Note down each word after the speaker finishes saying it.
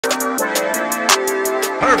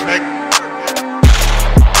Perfect.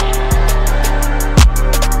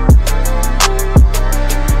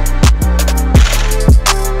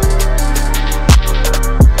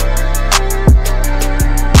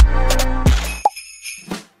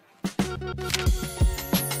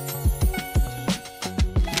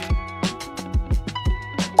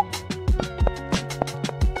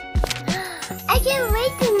 I can't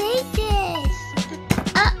wait to make this.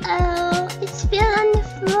 Uh-oh, it's spilled on the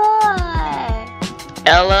floor.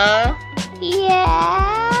 Ella?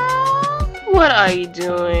 Yeah? What are you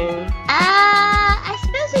doing? I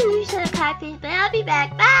spilled some juice on the carpet, but I'll be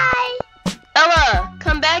back. Bye. Ella,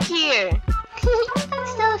 come back here. I'm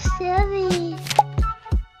so silly.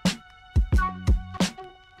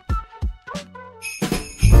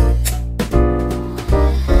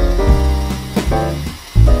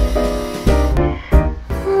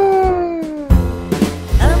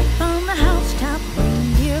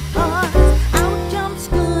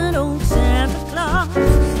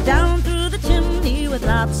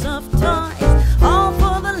 Lots of toys, all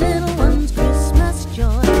for the little ones' Christmas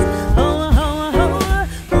joys. Ho, ho, ho,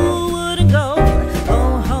 who wouldn't go?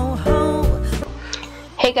 Ho, ho, ho.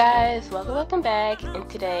 Hey guys, welcome back. And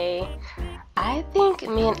today, I think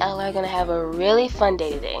me and Ella are gonna have a really fun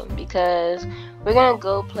day today because we're gonna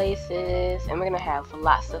go places and we're gonna have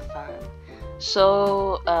lots of fun.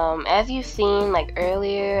 So, as you've seen, like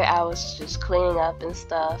earlier, I was just cleaning up and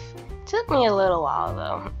stuff. Took me a little while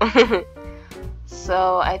though.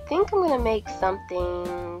 So I think I'm gonna make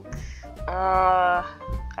something, I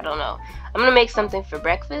don't know. I'm gonna make something for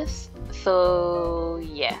breakfast. So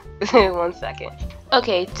yeah, 1 second.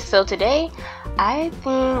 Okay, so today I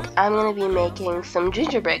think I'm gonna be making some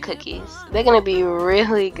gingerbread cookies. They're gonna be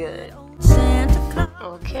really good.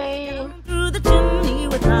 Okay.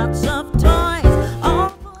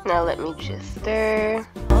 Now let me just stir.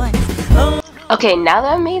 Okay, now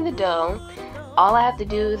that I made the dough, all I have to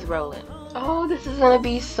do is roll it. Oh, this is gonna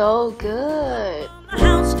be so good.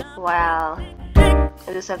 Wow. I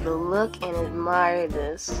just have to look and admire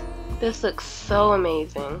this. This looks so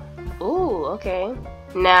amazing. Ooh, okay.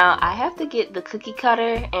 Now I have to get the cookie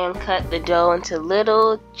cutter and cut the dough into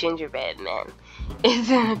little gingerbread men. It's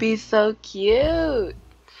gonna be so cute.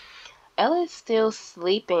 Ella's still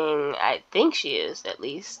sleeping. I think she is, at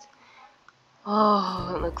least.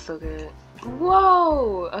 Oh, it looks so good.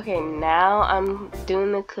 Whoa! Okay, now I'm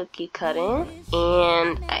doing the cookie cutting,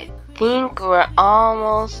 and I think we're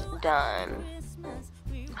almost done.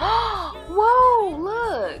 Whoa,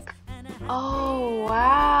 look! Oh,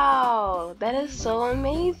 wow! That is so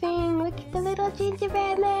amazing! Look at the little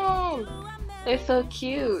gingerbread man! They're so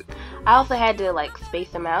cute. I also had to like space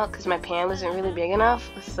them out because my pan wasn't really big enough,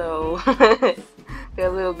 so they're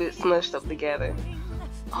a little bit smushed up together.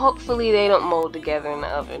 Hopefully they don't mold together in the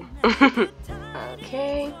oven.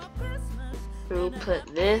 Okay, let me put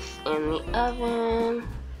this in the oven.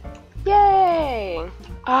 Yay!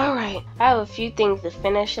 Alright, I have a few things to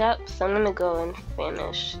finish up, so I'm gonna go and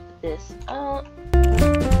finish this up.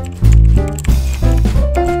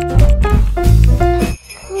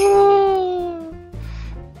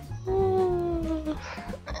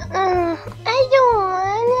 I don't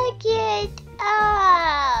wanna get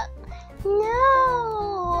up. No.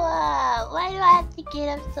 Why do I have to get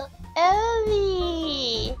up so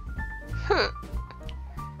early?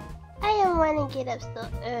 I don't want to get up so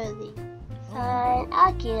early. Fine,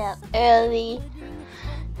 I'll get up early.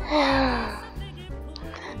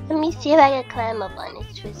 Let me see if I can climb up on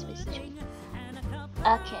this Christmas tree.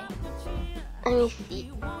 Okay. Let me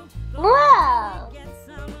see. Wow!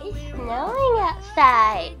 It's snowing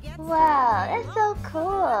outside. Wow, that's so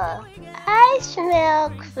cool. I smell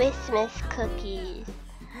Christmas cookies.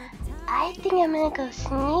 I think I'm gonna go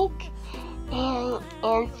sneak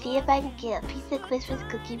and see if I can get a piece of Christmas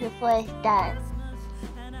cookie before it's done.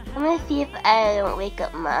 I'm gonna see if I don't wake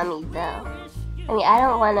up mommy though. I mean, I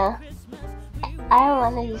don't wanna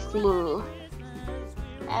to see me.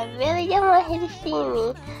 I really don't want her to see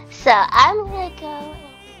me. So I'm gonna go and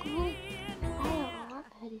sneak. I don't want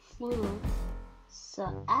her to see me. So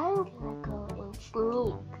I'm gonna go and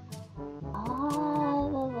sneak all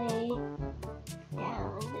the way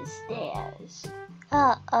down the stairs.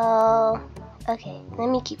 Uh-oh. Okay, let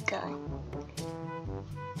me keep going.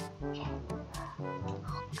 Okay.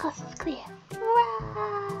 Coast is clear.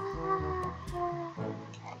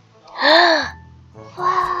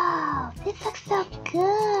 Wow, this looks so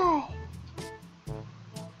good.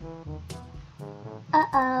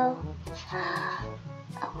 Uh-oh.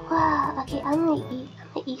 Wow, okay, I'm gonna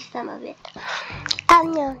eat some of it.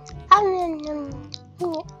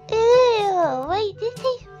 Ew, wait, this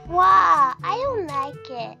tastes, wow, I don't like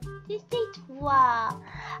it. This tastes raw.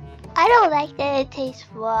 I don't like that it tastes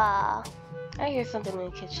raw. I hear something in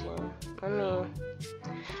the kitchen.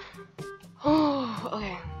 Oh,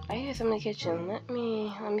 okay. I hear something in the kitchen. Let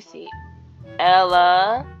me see.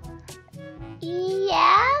 Ella?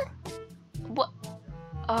 Yeah? What?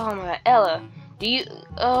 Oh my God, Ella.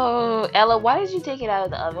 Ella, why did you take it out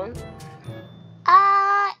of the oven?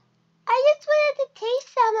 I just wanted to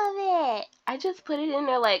taste some of it. I just put it in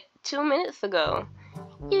there like 2 minutes ago.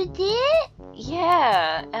 You did?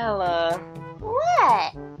 Yeah, Ella.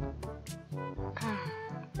 What?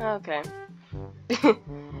 Okay.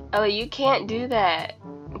 Ella, you can't do that.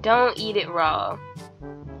 Don't eat it raw.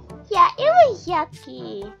 Yeah, it was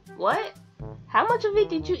yucky. What? How much of it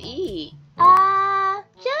did you eat?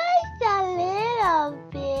 Just a little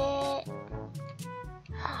bit.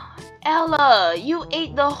 Ella, you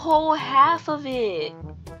ate the whole half of it.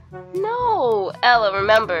 No, Ella,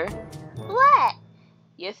 remember. What?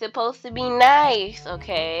 You're supposed to be nice,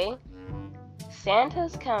 okay?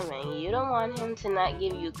 Santa's coming. You don't want him to not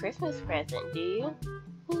give you a Christmas present, do you?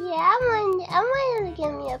 Yeah, I want him to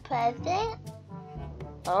give me a present.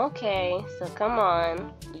 Okay, so come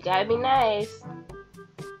on. You gotta be nice.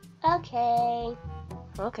 Okay.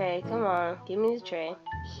 Okay, come on. Give me the tray.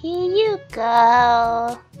 Here you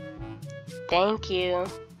go. Thank you.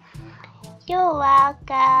 You're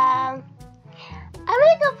welcome. I'm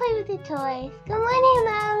gonna go play with the toys. Good morning,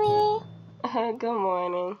 Mommy. Good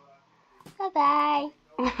morning. Bye-bye.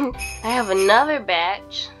 I have another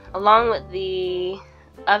batch along with the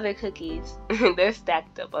other cookies. They're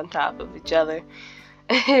stacked up on top of each other.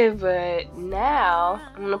 But now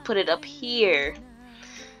I'm gonna put it up here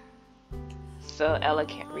so Ella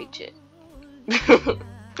can't reach it.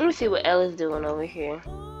 Let me see what Ella's doing over here.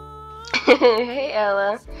 Hey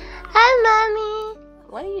Ella. Hi, Mommy.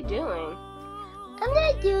 What are you doing? I'm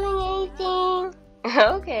not doing anything.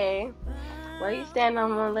 Okay. Why are you standing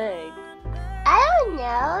on one leg? I don't know.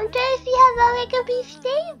 I'm trying to see how long I can be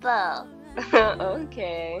stable.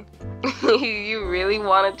 Okay. You really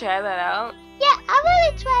want to try that out? Yeah, I'm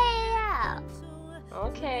gonna try it out.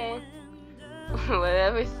 Okay.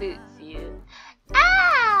 Whatever suits you.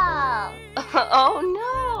 Ow! Oh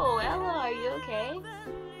no! Ella, are you okay?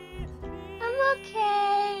 I'm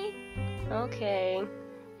okay. Okay.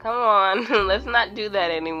 Come on, let's not do that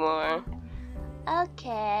anymore.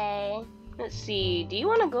 Okay. Let's see, do you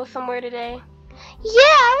want to go somewhere today? Yeah,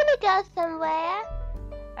 I wanna go somewhere.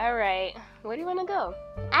 Alright, where do you want to go?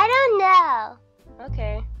 I don't know.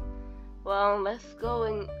 Okay. Well, let's go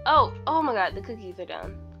and... Oh my god, the cookies are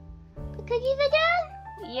done. The cookies are done?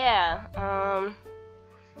 Yeah,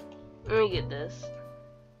 let me get this.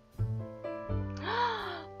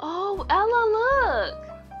 Oh, Ella, look!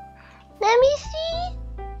 Let me see.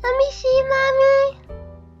 Let me see, Mommy.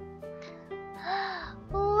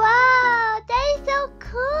 Wow, that is so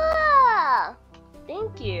cool.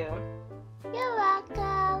 Thank you. You're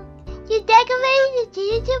welcome. You decorating the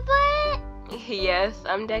gingerbread? Yes,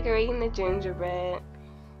 I'm decorating the gingerbread.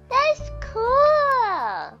 That's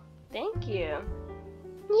cool. Thank you.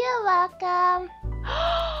 You're welcome.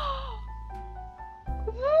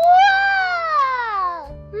 Wow!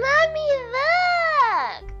 Mommy,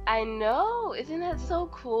 look! I know. Isn't that so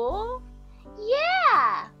cool?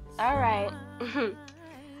 Yeah. Alright.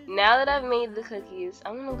 Now that I've made the cookies,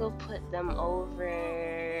 I'm gonna go put them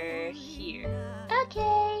over here.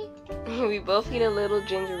 Okay. We both need a little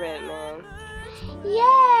gingerbread man.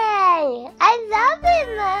 Yay! I love it,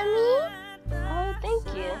 Mommy. Oh, thank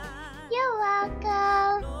you. You're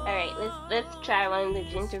welcome. Alright, let's try one of the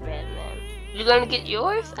gingerbread men. You gonna get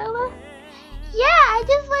yours, Ella? Yeah, I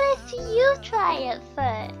just want to see you try it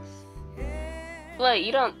first. What,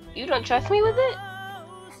 you don't trust me with it?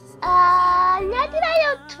 Not that I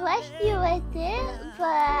don't trust you with it,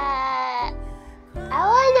 but I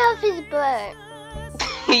want to know if it's burnt.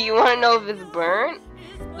 You wanna know if it's burnt?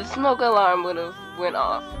 The smoke alarm would have went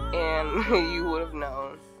off and you would have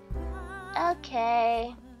known.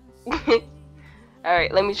 Okay.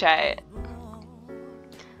 Alright, let me try it.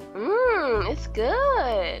 It's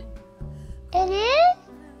good. It is?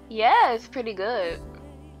 Yeah, it's pretty good.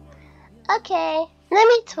 Okay, let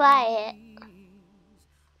me try it.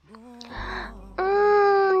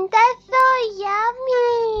 That's so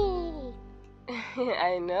yummy.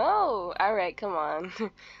 I know. Alright, come on.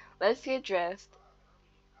 Let's get dressed.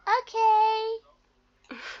 Okay.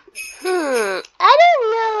 I don't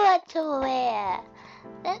know what to wear.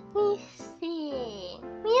 Let me see.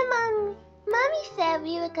 Me and Mommy said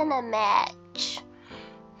we were gonna match.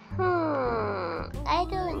 I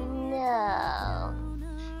don't know.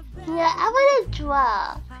 Yeah, I wanna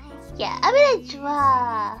draw. Yeah, I'm gonna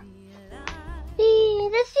draw. see.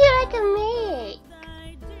 Let's see what I can make.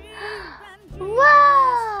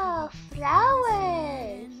 Wow,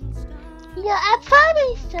 flowers. You know, I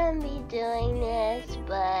probably shouldn't be doing this,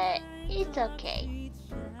 but it's okay.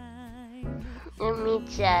 Let me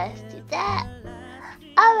just do that.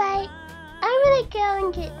 Alright, I'm gonna go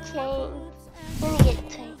and get changed. Let me get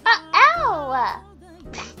changed. Oh, ow!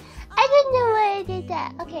 I didn't know why I did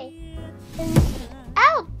that. Okay, let me see.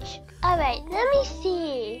 Ouch! Alright, let me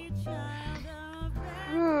see.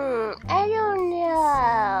 I don't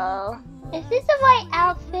know. Is this the right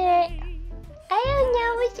outfit? I don't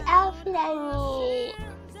know which outfit I need.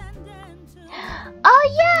 Oh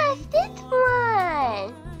yes, this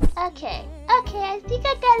one! Okay, I think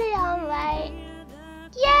I got it all right.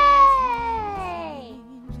 Yay!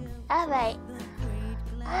 Alright.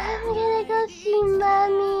 I'm gonna go see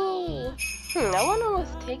Mommy. I wonder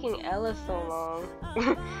what's taking Ella so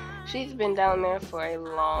long. She's been down there for a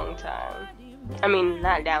long time. I mean,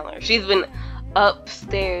 not down there. She's been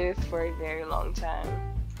upstairs for a very long time.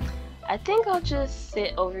 I think I'll just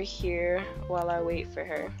sit over here while I wait for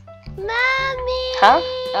her. Mommy! Huh?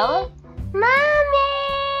 Ella?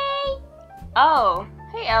 Mommy! Oh,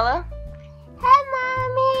 hey Ella. Hi,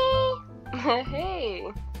 Mommy!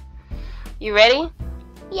 Hey. You ready?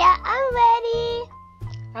 Yeah, I'm ready.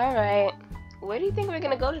 Alright. Where do you think we're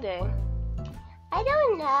gonna go today? I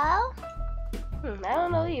don't know. I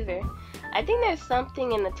don't know either. I think there's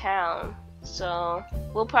something in the town. So,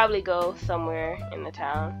 we'll probably go somewhere in the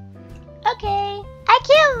town. Okay. I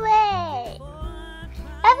can't wait.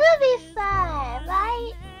 That will be fun,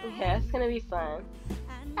 right? Yeah, it's gonna be fun.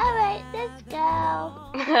 Alright, let's go.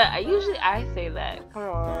 I say that. Come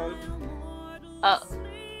on. Oh.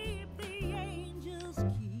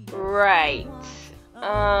 Right.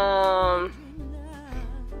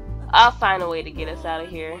 I'll find a way to get us out of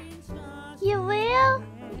here. You will?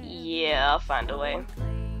 Yeah, I'll find a way.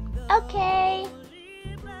 Okay.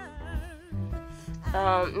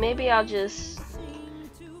 Maybe I'll just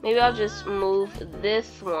move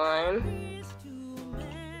this one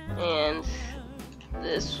and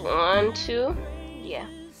this one too. Yeah,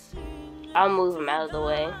 I'll move them out of the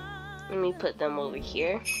way. Let me put them over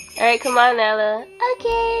here. All right, come on, Ella.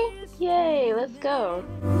 Okay. Yay, let's go.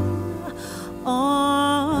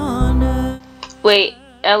 Honor. Wait,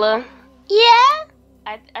 Ella. Yeah?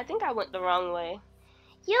 I think I went the wrong way.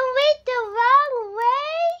 You went the wrong way?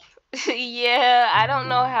 Yeah, I don't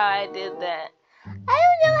know how I did that. I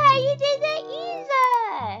don't know how you did that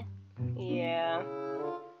either. Yeah.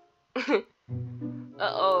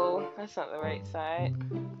 Uh-oh, that's not the right side.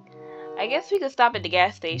 I guess we could stop at the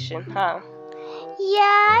gas station, huh?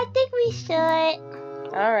 Yeah, I think we should.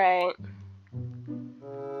 Alright.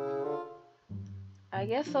 I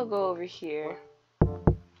guess I'll go over here.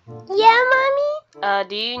 Yeah, Mommy?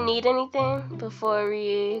 Do you need anything before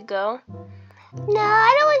we go? No,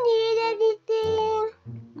 I don't need anything.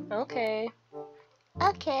 Okay.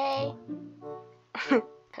 Okay.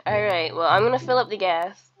 Alright, well, I'm gonna fill up the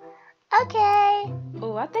gas. Okay.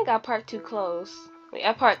 Oh, I think I parked too close. Wait,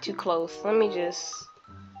 I parked too close. Let me just,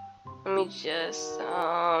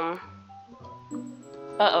 uh-oh.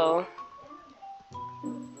 Oh.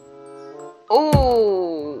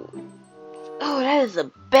 Oh, that is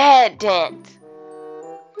a bad dent.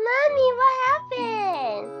 Mommy, what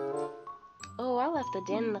happened? Oh, I left a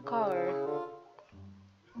dent in the car.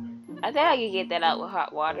 I think I could get that out with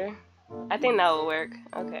hot water. I think that will work.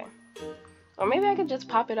 Okay. Or maybe I could just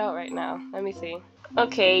pop it out right now. Let me see.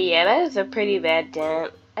 Okay, yeah, that is a pretty bad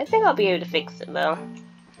dent. I think I'll be able to fix it though.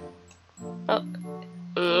 Oh,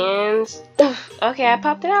 and okay, I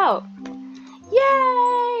popped it out.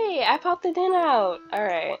 Yay! I popped the dent out.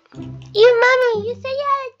 Alright. Mommy, you said you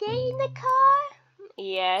had a date in the car?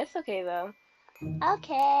 Yeah, it's okay though.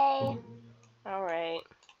 Okay. Alright.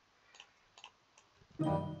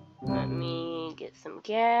 Let me get some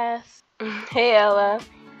gas. Hey, Ella.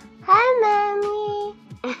 Hi, Mommy.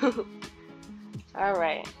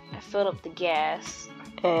 Alright, I filled up the gas.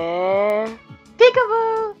 And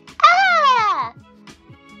peekaboo! Ah!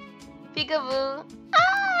 Peekaboo!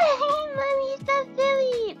 Ah! Mommy, you're so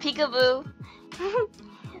silly. Peekaboo!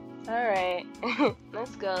 Alright,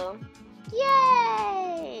 let's go.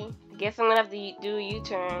 Yay! Guess I'm gonna have to do a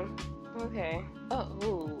U-turn. Okay.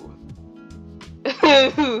 Oh.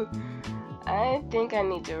 I think I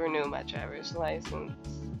need to renew my driver's license.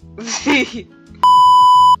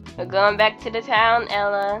 We're going back to the town,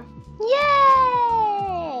 Ella.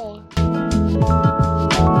 Yay!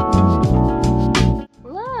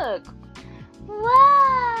 Look.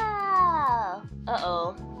 Wow!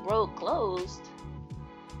 Uh-oh. Road closed.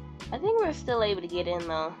 I think we're still able to get in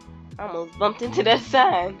though. I almost bumped into that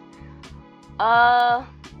sign.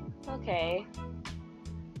 Okay.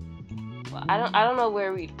 Well, I don't know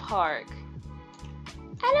where we'd park.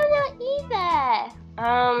 I don't know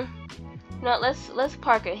either. No, let's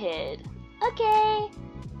park ahead. Okay.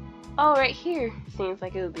 Oh, right here. Seems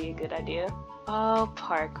like it would be a good idea. I'll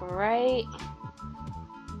park right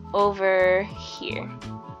over here.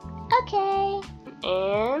 Okay.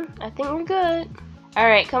 And I think we're good.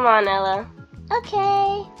 Alright, come on, Ella.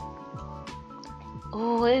 Okay.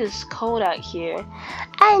 Oh, it is cold out here.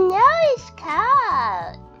 I know it's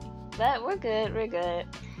cold. But we're good, we're good.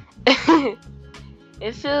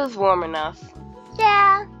 It feels warm enough.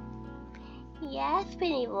 Yeah. Yeah, it's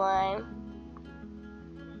pretty warm.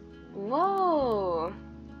 Whoa.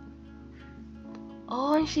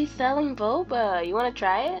 Oh, and she's selling boba. You want to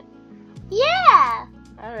try it? Yeah.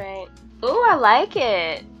 Alright. Oh, I like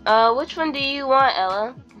it. Which one do you want,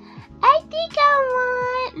 Ella? I think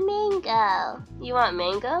I want mango. You want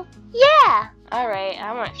mango? Yeah. Alright,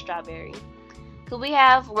 I want strawberry. Could we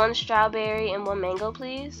have one strawberry and one mango,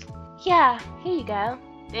 please? Yeah, here you go.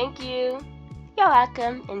 Thank you. You're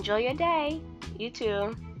welcome. Enjoy your day. You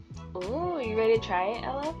too. Ooh, you ready to try it,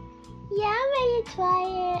 Ella? Yeah, I'm ready to try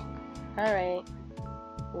it. Alright.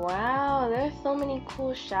 Wow, there's so many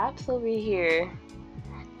cool shops over here.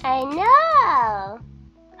 I know.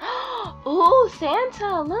 Ooh,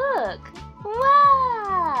 Santa, look.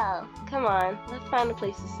 Wow. Come on, let's find a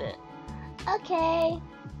place to sit. Okay.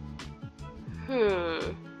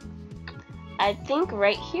 I think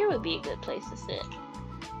right here would be a good place to sit.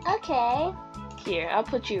 Okay. Here, I'll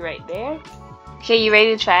put you right there. Okay, you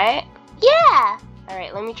ready to try it? Yeah.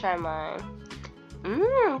 Alright, let me try mine.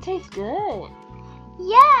 It tastes good.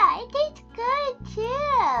 Yeah, it tastes good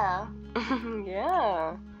too.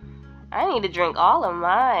 Yeah. I need to drink all of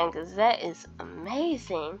mine because that is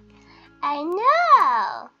amazing. I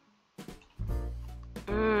know.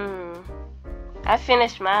 I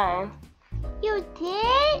finished mine. You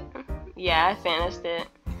did? Yeah, I finished it.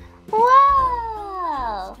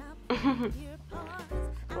 Wow.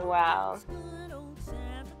 Wow.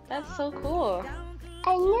 That's so cool.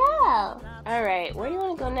 I know. Alright, where do you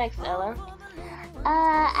want to go next, Ella?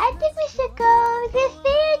 I think we should go to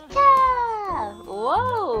Santa.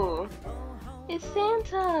 Whoa! It's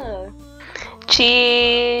Santa.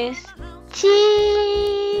 Cheese.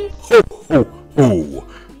 Cheese. Ho, ho, ho!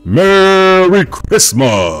 Merry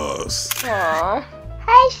Christmas! Aww.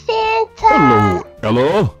 Hi, Santa. Hello,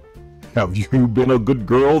 Ella. Have you been a good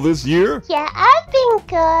girl this year? Yeah, I've been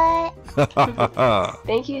good.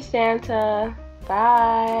 Thank you, Santa.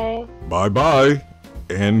 Bye. Bye-bye,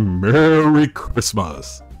 and Merry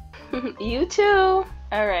Christmas. You too.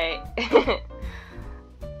 Alright.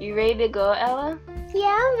 You ready to go, Ella?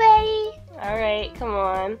 Yeah, I'm ready. Alright, come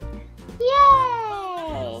on.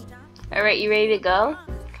 Yay. Alright, you ready to go?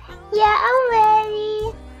 Yeah, I'm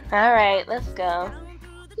ready. Alright, let's go.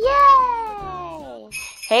 Yay.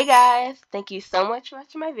 Hey guys, thank you so much for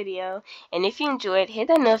watching my video, and if you enjoyed, hit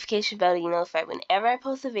that notification bell to be notified whenever I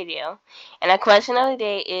post a video. And our question of the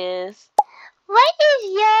day is, What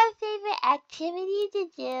is your favorite activity to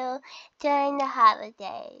do during the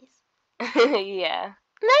holidays? yeah.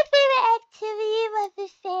 My favorite activity was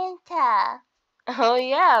with Santa. Oh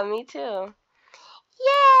yeah, me too.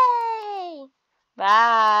 Yay!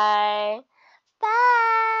 Bye.